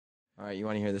All right, you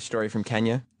want to hear the story from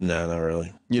Kenya? No, not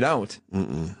really. You don't?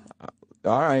 Mm-mm.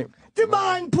 All right. The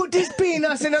man put his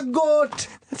penis in a goat.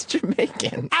 That's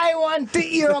Jamaican. I want to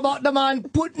hear about the man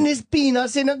putting his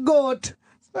penis in a goat.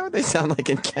 Is that what they sound like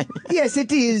in Kenya? Yes,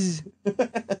 it is.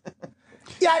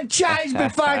 You're charged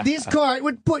before this court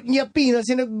with putting your penis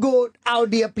in a goat. How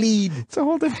do you plead? It's a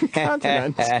whole different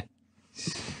continent.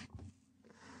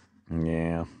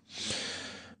 Yeah.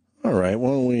 All right, why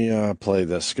don't we play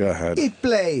this? Go ahead. Hit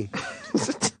play.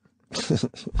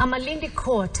 A Malindi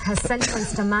court has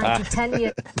sentenced a man to 10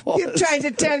 years. You're trying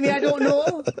to tell me I don't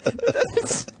know?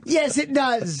 Yes, it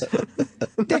does.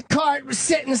 The court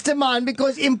sentenced a man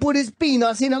because he put his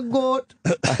penis in a goat.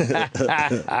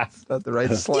 That's not the right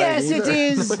slang. Yes, it either.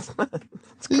 is.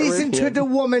 Listen to the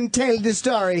woman tell the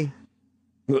story.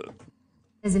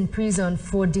 Is in prison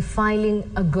for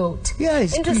defiling a goat.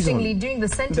 Yes, Interestingly, prison. during the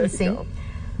sentencing,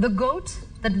 the goat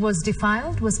that was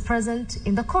defiled was present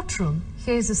in the courtroom.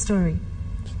 Here's the story.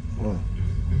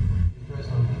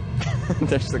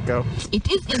 There's the goat.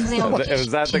 It is in the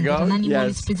Is that the goat?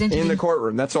 Yes, in the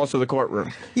courtroom. That's also the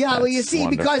courtroom. Yeah, well, you That's see,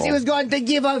 because he wonderful. was going to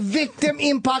give a victim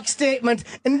impact statement,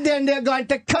 and then they're going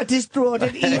to cut his throat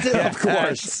and eat it. Of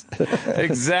course.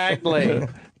 Exactly.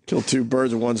 Kill two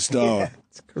birds with one stone.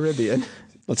 It's Caribbean.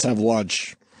 Let's have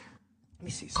lunch.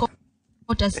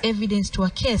 court as evidence to a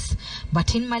case,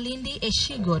 but in Malindi, a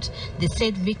she-goat, the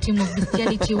said victim of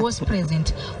bestiality, was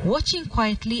present, watching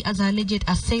quietly as her alleged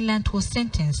assailant was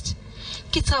sentenced.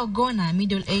 Kita Ogona, a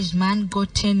middle-aged man,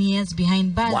 got 10 years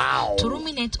behind bars to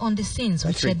ruminate on the sins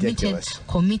which he admitted ridiculous.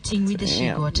 committing with the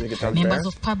she-goat. You think it sounds Members fair?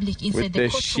 of public inside With the the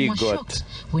courtroom were she-goat. shocked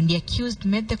when the accused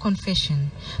made the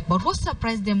confession. But what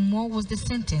surprised them more was the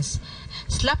sentence.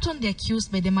 Slapped on the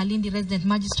accused by the Malindi resident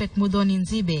magistrate Mudhoni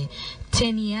Nzibe,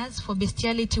 10 years for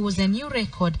bestiality was a new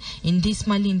record in this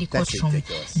Malindi courtroom.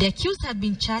 ridiculous. The accused had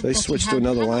been charged They that he switched to had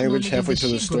another carnal language knowledge of halfway through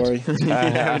the she-goat. story.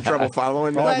 Having trouble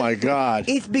following Oh that? my God.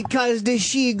 It's because the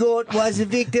she-goat was a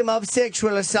victim of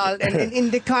sexual assault, and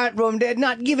in the courtroom they're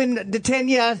not given the 10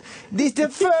 years. This is the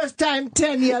first time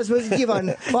 10 years was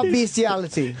given for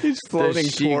bestiality. He's floating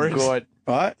The towards. she-goat.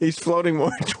 What? He's floating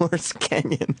more towards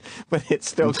Kenyan, but it's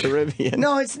still Caribbean.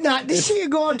 No, it's not. The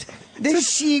she-goat,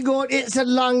 it's the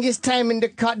longest time in the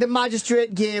court. The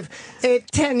magistrate gave a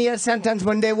 10-year sentence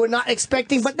when they were not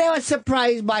expecting, but they were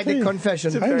surprised by the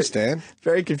confession. I understand.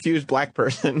 Very confused black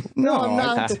person. No, I'm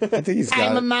not. I think he's got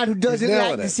I'm a it. man who doesn't He's like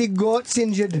nailing to it. see goats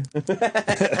injured.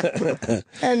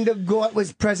 And the goat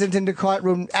was present in the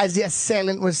courtroom as the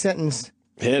assailant was sentenced.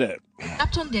 Hit it.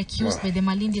 Slapped on the accused by the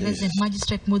Malindi resident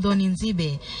magistrate Mudhoni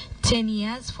Nzibe, 10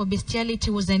 years for bestiality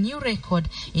was a new record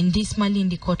in this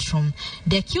Malindi courtroom.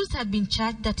 The accused had been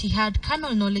charged that he had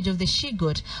carnal knowledge of the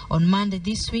she-goat on Monday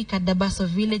this week at the Basso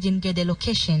village in Gede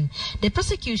location. The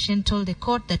prosecution told the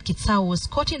court that Kitsao was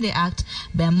caught in the act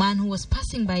by a man who was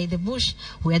passing by the bush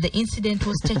where the incident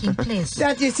was taking place.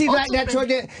 That you see, Also that's what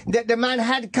the man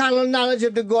had carnal knowledge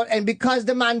of the goat, and because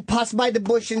the man passed by the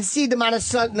bush and see the man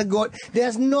assaulting the goat,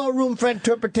 there's no room for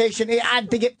interpretation. He had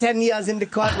to get 10 years in the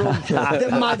courtroom. The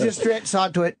magistrate saw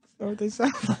to it. That's what they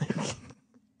sound like.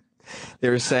 They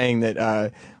were saying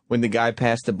that when the guy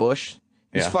passed the bush,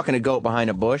 he's Yeah. fucking a goat behind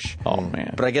a bush. Oh,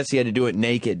 man. But I guess he had to do it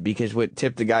naked because what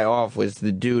tipped the guy off was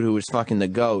the dude who was fucking the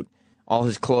goat. All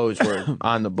his clothes were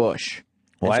on the bush.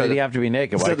 Why so did the- he have to be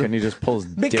naked? Why so the- couldn't he just pull his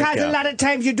dick Because a out? lot of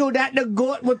times you do that, the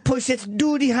goat would push its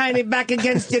duty hiney back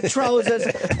against your trousers,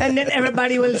 and then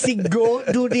everybody will see goat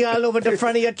duty all over the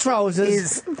front of your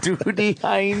trousers. Duty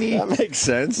hiney. That makes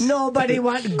sense. Nobody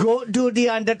want goat duty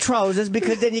on the trousers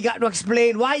because then you got to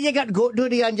explain why you got goat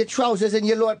duty on your trousers and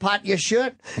your lower part of your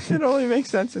shirt. It only makes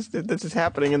sense that this is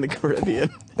happening in the Caribbean.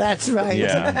 That's right.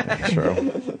 Yeah,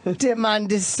 true. The man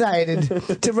decided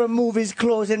to remove his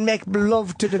clothes and make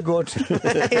love to the goat.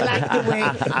 He liked the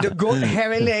way the goat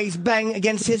hairy legs bang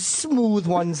against his smooth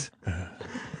ones.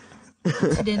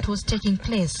 Incident was taking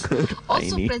place.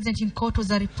 Also Tiny. present in court was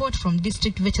a report from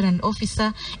district veteran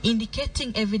officer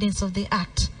indicating evidence of the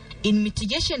act. In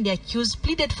mitigation, the accused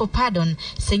pleaded for pardon,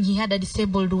 saying he had a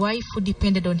disabled wife who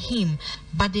depended on him.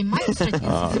 But the magistrate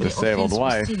insisted the disabled offense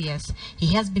wife. was serious.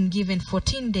 He has been given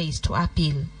 14 days to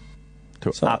appeal.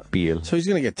 To appeal. So he's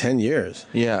going to get 10 years.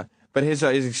 Yeah. But his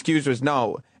excuse was,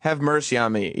 no, have mercy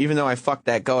on me. Even though I fucked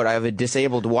that goat, I have a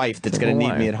disabled wife that's going to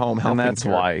need me at home helping And that's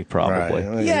her. why, probably.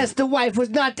 Right. Yes, the wife was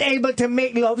not able to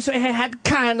make love, so he had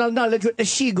carnal knowledge with the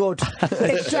she-goat. He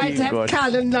tried to have She-goat.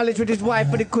 carnal knowledge with his wife,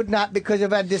 but he could not because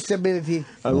of her disability.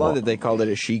 I love that they called it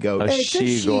a she-goat. A It's a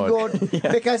she-goat. she-goat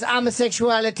because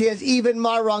homosexuality is even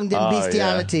more wrong than Oh, yeah.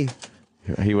 bestiality.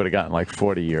 He would have gotten like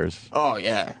 40 years. Oh,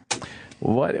 yeah.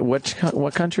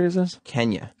 What country is this?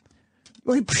 Kenya.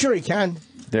 Well, sure he can.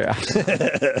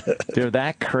 They're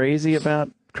that crazy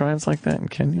about crimes like that in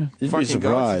Kenya? You'd be Fucking goats,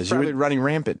 surprised. it's probably running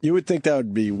rampant. You would think that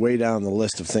would be way down the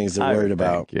list of things they're I worried would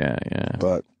about. think, yeah.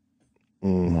 But,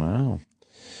 Wow.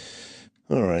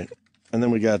 all right. And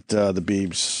then we got the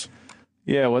Biebs.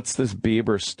 Yeah, what's this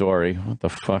Bieber story? What the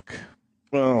fuck?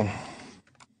 Well,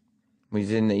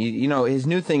 He's in. You know, his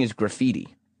new thing is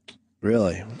graffiti.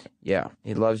 really? Yeah,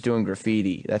 he loves doing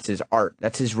graffiti. That's his art.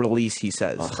 That's his release. He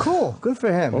says. Cool. Good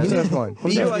for him. He's a good one.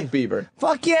 You like Bieber?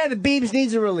 Fuck yeah, the Biebs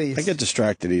needs a release. I get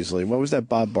distracted easily. What was that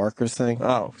Bob Barker thing?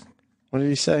 Oh, What did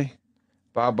he say?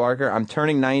 Bob Barker. I'm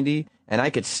turning 90, and I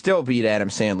could still beat Adam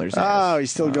Sandler's ass. Oh,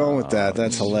 he's still going with that.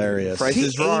 That's hilarious. Price Is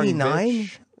is he wrong, 89?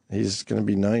 bitch. He's going to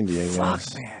be 90, I guess.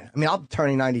 Fuck, man. I mean, I'm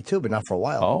turning 92, but not for a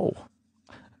while. Oh.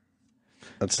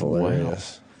 That's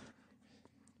hilarious.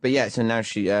 But yeah, so now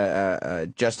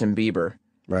Justin Bieber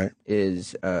Right?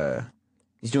 is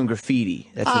he's doing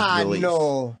graffiti. That's his release.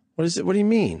 no. What is it? What do you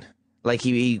mean? Like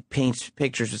he paints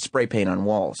pictures with spray paint on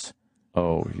walls.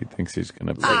 Oh, he thinks he's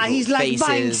going to He's like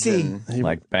Faces Banksy. and-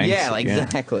 like Banksy. Yeah, like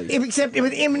exactly. Except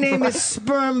with him name is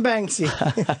Sperm Banksy.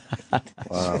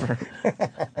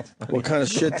 What kind of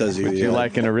shit does he Would you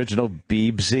like an original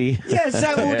Biebsy? Yes,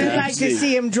 I would like to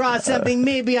see him draw something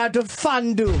maybe out of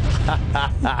fondue.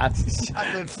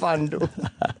 Chocolate fondue.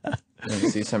 You can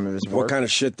see some of his What work. kind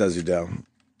of shit does he do?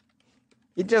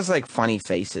 He does like funny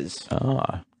faces.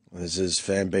 Ah. Is his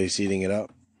fan base eating it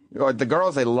up? Oh, the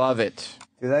girls, they love it.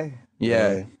 Do they?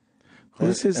 Yeah. Right.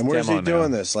 Who's his And where's he demo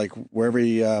doing now? this? Like wherever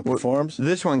he performs?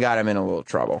 This one got him in a little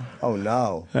trouble. Oh,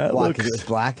 no. That Why, looks- 'cause it's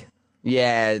black?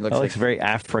 Yeah, it looks That like looks very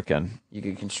African. you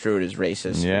could construe it as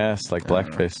racist. Yes, like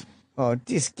blackface. Oh,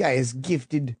 this guy is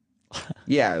gifted.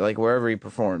 Yeah, like wherever he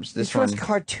performs. He This draws one,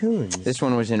 cartoons. this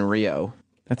one was in Rio,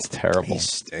 That's terrible. He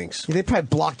stinks. They probably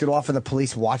blocked it off and the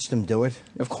police watched him do it.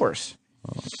 of course.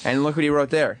 And look what he wrote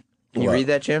there. Can you What? read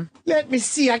that, Jim? Let me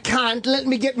see. I can't. Let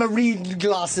me get my reading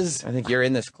glasses. I think you're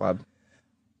in this club.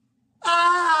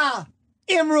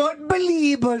 Him wrote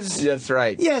Believers. That's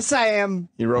right. Yes, I am.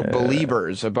 He wrote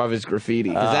Beliebers above his graffiti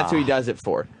because that's who he does it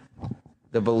for.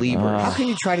 The Beliebers. How can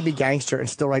you try to be gangster and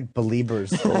still write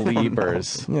Believers?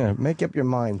 Believers. Yeah, make up your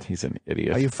mind. He's an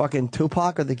idiot. Are you fucking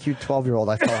Tupac or the cute 12-year-old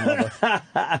I fell in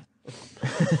love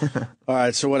with? All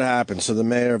right, so what happened? So the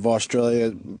mayor of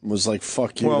Australia was like,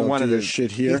 fuck you, Well, don't one do of this the-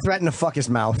 shit He here. threatened to fuck his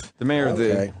mouth. The mayor of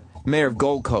Okay. mayor of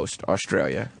Gold Coast,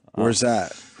 Australia. Where's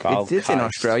that? It's in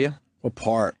Australia. What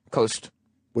part? Coast.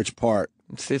 Which part?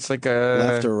 It's like a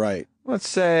Left or right? let's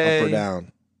say Up or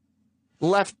down?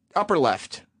 left, upper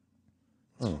left.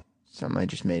 Oh. Something I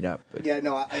just made up. But Yeah,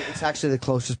 no, it's actually the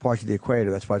closest part to the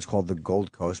equator. That's why it's called the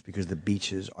Gold Coast, because the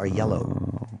beaches are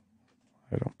yellow.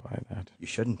 I don't buy that. You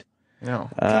shouldn't. no.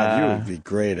 God, you would be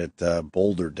great at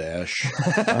Boulder Dash.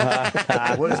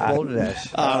 What is Boulder Dash?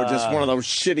 Oh, just one of those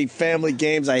shitty family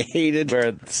games I hated.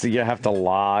 Where so you have to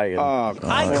lie. And, Oh,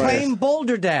 I Christ. claim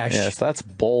Boulder Dash. yes, that's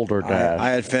Boulder Dash. I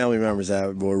had family members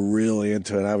that were really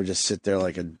into it. I would just sit there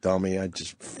like a dummy. I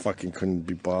just fucking couldn't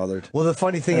be bothered. Well, the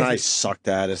funny thing And I is, sucked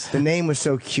at it. the name was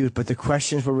so cute, but the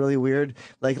questions were really weird.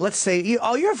 Like, let's say,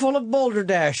 you're full of Boulder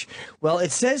Dash. Well,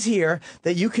 it says here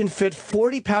that you can fit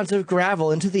 40 pounds of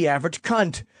gravel into the average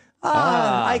cunt.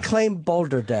 I claim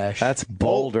Boulder Dash. That's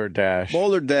Boulder Dash.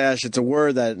 Boulder Dash, it's a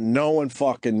word that no one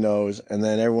fucking knows, and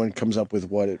then everyone comes up with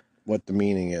what the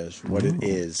meaning is, what it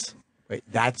is. Wait,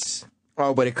 that's...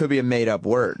 Oh, but it could be a made up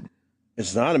word.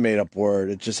 It's not a made-up word.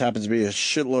 It just happens to be a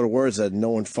shitload of words that no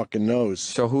one fucking knows.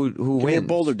 So who Give me a wins?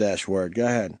 Boulder Dash word. Go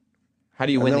ahead. How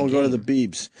do you And win then the we'll game? go to the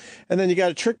Biebs. And then you got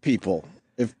to trick people.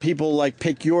 If people like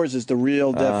pick yours as the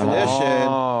real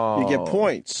definition, you get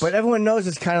points. But everyone knows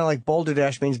it's kind of like Boulder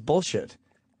Dash means bullshit.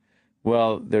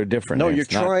 Well, they're different. No, names, you're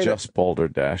trying not to- just Boulder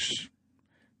Dash.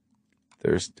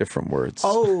 There's different words.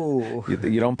 Oh.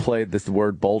 You don't play this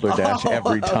word Boulder Dash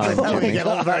every time, Jimmy.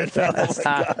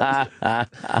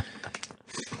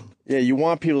 yeah, you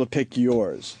want people to pick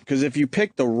yours. Because if you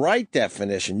pick the right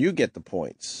definition, you get the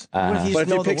points. What if you But just if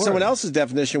know you the pick someone word? else's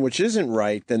definition, which isn't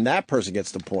right, then that person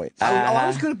gets the points. I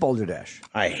was good at Boulder Dash.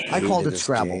 I called it this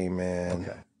Scrabble. game, man.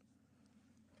 Okay.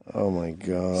 Oh, my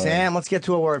God. Sam, let's get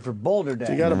to a word for Boulder Dash.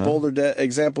 You got a Boulder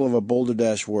example of a Boulder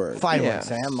Dash word. Find Yeah. one,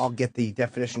 Sam. I'll get the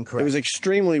definition correct. It was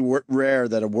extremely rare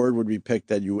that a word would be picked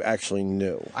that you actually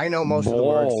knew. I know most of the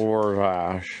words. Boulder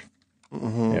Dash.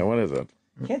 Yeah, what is it?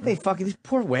 Can't they fucking... These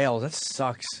poor whales. That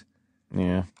sucks.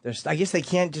 Yeah, I guess they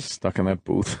can't just stuck in that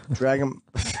booth. drag them...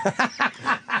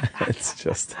 It's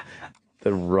just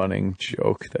the running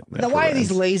joke that Now, never why are ends.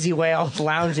 these lazy whales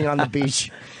lounging on the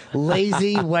beach?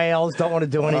 Lazy whales don't want to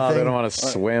do anything. Oh, they don't want to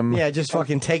swim. Yeah, just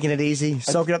fucking taking it easy,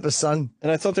 soaking up the sun.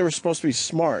 And I thought they were supposed to be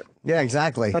smart. Yeah,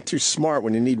 exactly. Not too smart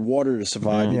when you need water to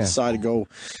survive. You Yeah. decide to go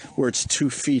where it's 2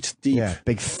 feet deep. Yeah,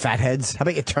 big fatheads. How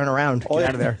about you turn around? Get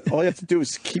out of there. All you have to do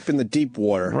is keep in the deep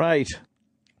water. Right.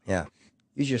 Yeah.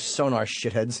 Use your sonar,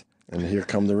 shitheads. And here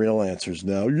come the real answers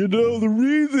now. You know the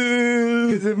reason.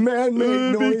 Because the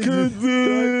man-made noises.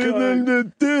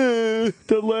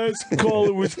 The last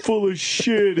caller was full of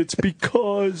shit. It's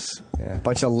because Yeah,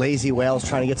 bunch of lazy whales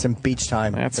trying to get some beach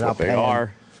time. that's without what they paying.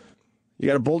 are. You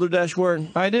got a Boulder Dash word?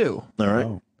 I do. All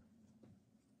right.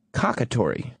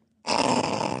 Cockatory.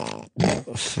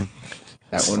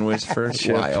 That one was for a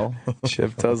while.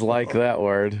 Chip does like that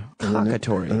word.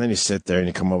 Cockatory. And then you sit there and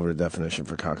you come over to the definition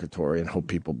for cockatory and hope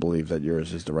people believe that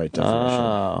yours is the right definition.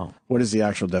 Oh. What is the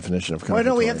actual definition of cockatory? Why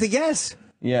don't we have to guess?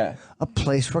 Yeah. A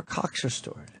place where cocks are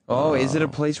stored. Oh, is it a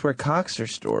place where cocks are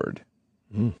stored?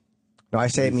 No, I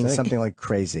say it means think? something like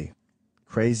crazy.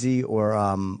 Crazy or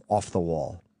off the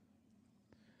wall.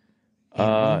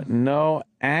 No,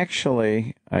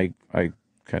 actually, I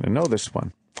kind of know this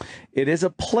one. It is a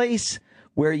place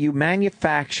where you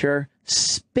manufacture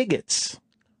spigots.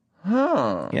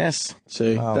 Huh. Yes.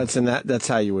 See, that's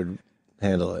how you would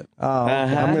handle it.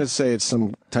 I'm going to say it's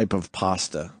some type of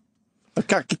pasta. A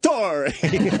cockatory.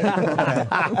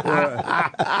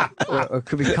 Or it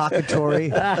could be cockatory.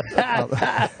 That's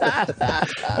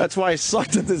why I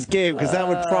sucked at this game, because that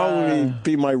would probably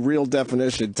be my real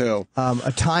definition, too.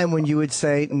 A time when you would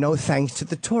say no thanks to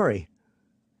the Tory.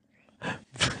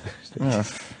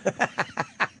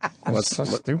 What's So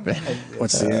stupid.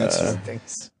 What's the answer?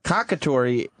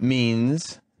 Cockatory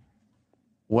means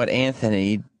what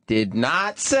Anthony did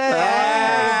not say.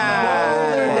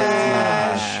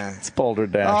 It's Boulder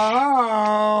Dash,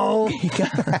 Oh! of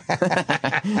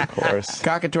course.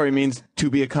 Cockatory means to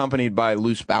be accompanied by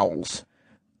loose bowels.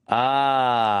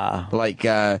 Ah. Like,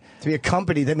 To be a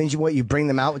company, that means you bring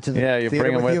them out to the Yeah, you theater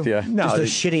bring them with you. No, Just a they-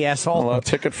 shitty asshole. Well, a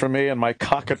ticket for me and my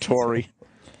cockatory.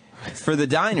 for the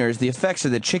diners, the effects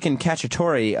of the chicken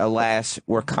cacciatore, alas,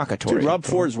 were cockatory. Dude, Rob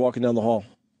Ford's walking down the hall.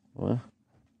 What?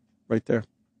 Right there.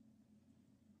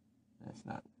 That's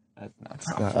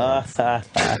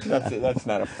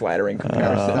not a flattering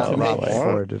comparison. Not Rob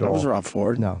Ford at That all. was Rob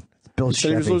Ford. No, it's Bill He said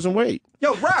he was Chevy. losing weight.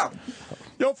 Yo, Rob!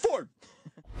 Yo, Ford!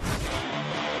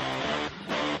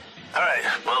 All right,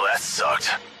 well, that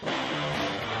sucked.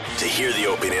 To hear the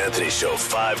Opie and Anthony Show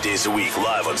 5 days a week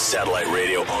live on satellite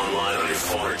radio, online on your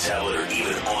phone or tablet, or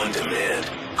even on demand,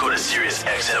 go to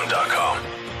SiriusXM.com.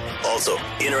 Also,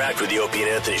 interact with the Opie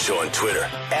and Anthony Show on Twitter,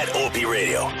 @Opie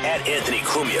Radio, @Anthony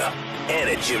Cumia,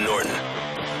 and @Jim Norton.